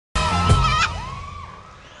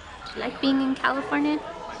You like being in California?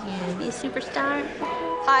 Yeah. Be a superstar?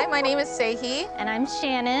 Hi, my name is Sehi. And I'm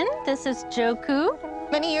Shannon. This is Jokgu.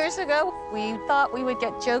 Many years ago, we thought we would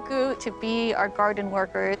get Jokgu to be our garden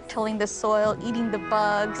worker, tilling the soil, eating the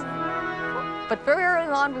bugs. But very early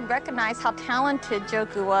on, we recognized how talented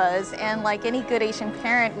Jokgu was, and like any good Asian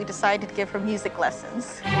parent, we decided to give her music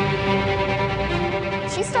lessons.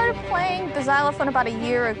 She started playing the xylophone about a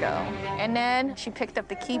year ago, and then she picked up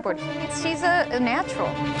the keyboard. She's a natural.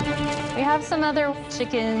 We have some other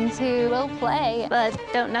chickens who will play, but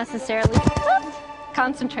don't necessarily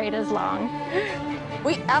concentrate as long.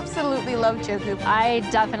 We absolutely love Jokgu. I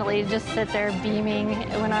definitely just sit there beaming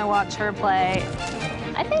when I watch her play.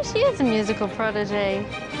 I think she is a musical protege.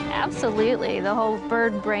 Absolutely. The whole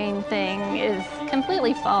bird brain thing is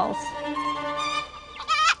completely false.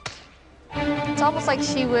 It's almost like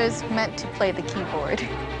she was meant to play the keyboard.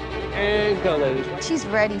 And go, ladies. She's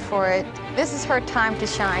ready for it. This is her time to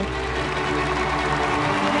shine.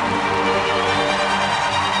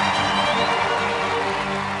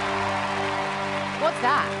 What's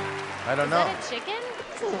that? I don't know. Is that a chicken?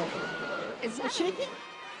 Is it a chicken?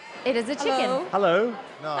 It is a chicken. Hello. Hello.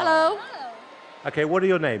 No. Hello. Okay, what are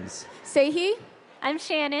your names? Sehi. I'm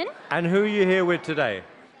Shannon. And who are you here with today?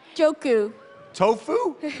 Jokgu.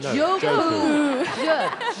 Tofu? No, Jokgu.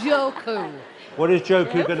 Jokgu. What is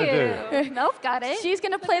Jokgu going to do? Nope, got it. She's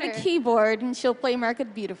gonna play the keyboard and she'll play America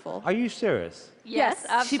the Beautiful. Are you serious? Yes,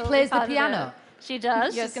 absolutely. She plays the positive. piano. She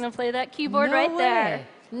does. Yes. She's going to play that keyboard No right there. way.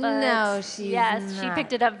 But No, she's yes, she not.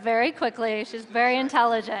 picked it up very quickly. She's very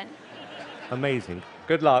intelligent. Amazing.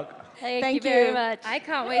 Good luck. Thank you you. very much. I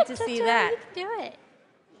can't wait to see that. Do it.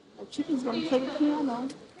 The chicken's gonna play the piano.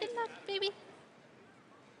 Good luck, baby.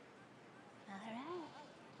 All right.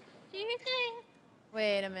 Do your thing.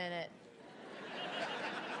 Wait a minute.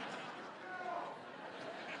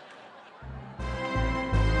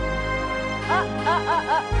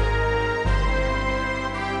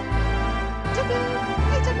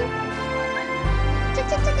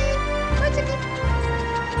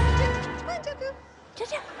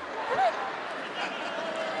 Jojo, come on.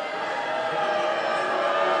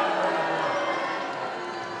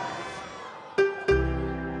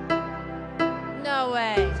 No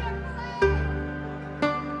way.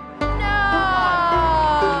 No!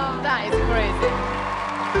 That is crazy.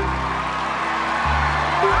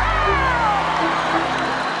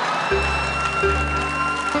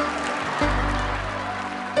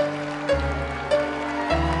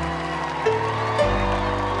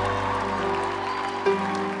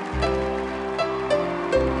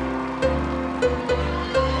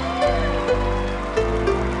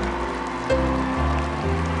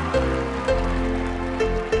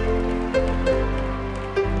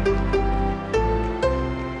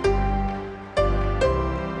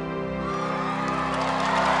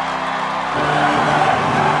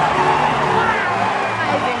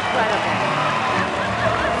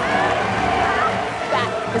 That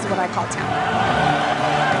is what I call talent.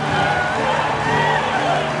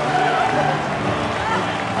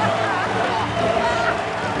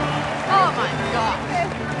 Oh my God.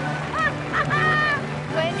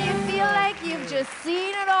 When you feel like you've just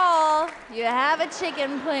seen it all, you have a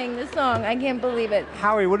chicken playing the song. I can't believe it.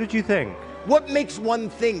 Howie, what did you think? What makes one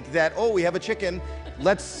think that, oh, we have a chicken,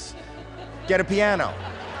 let's get a piano?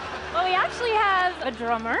 Well, we actually have a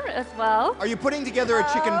drummer as well. Are you putting together a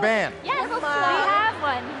chicken band? Yes, we have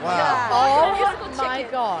one. Wow. Oh my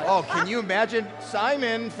God. Oh, can you imagine?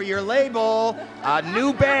 Simon, for your label, a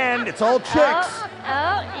new band, it's all chicks.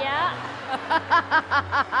 Yeah.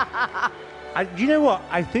 You know what?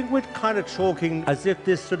 I think we're kind of talking as if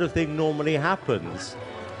this sort of thing normally happens.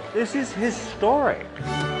 This is historic.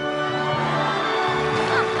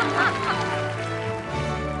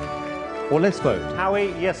 Well, let's vote.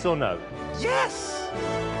 Howie, yes or no? Yes!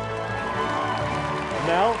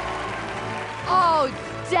 Mel? Oh,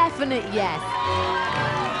 definite yes.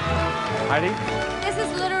 Heidi? This is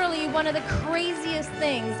literally one of the craziest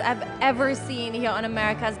things I've ever seen here on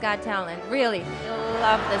America's Got Talent. Really,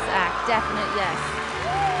 love this act. Definite yes.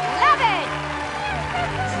 Love it!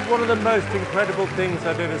 This is one of the most incredible things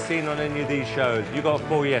I've ever seen on any of these shows. You got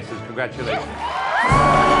 4 yeses. Congratulations.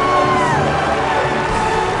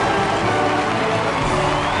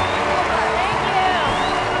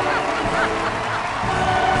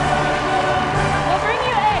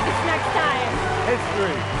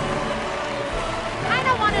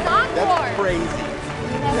 That's crazy.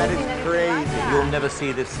 That is crazy. You'll never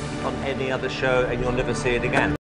see this on any other show, and you'll never see it again.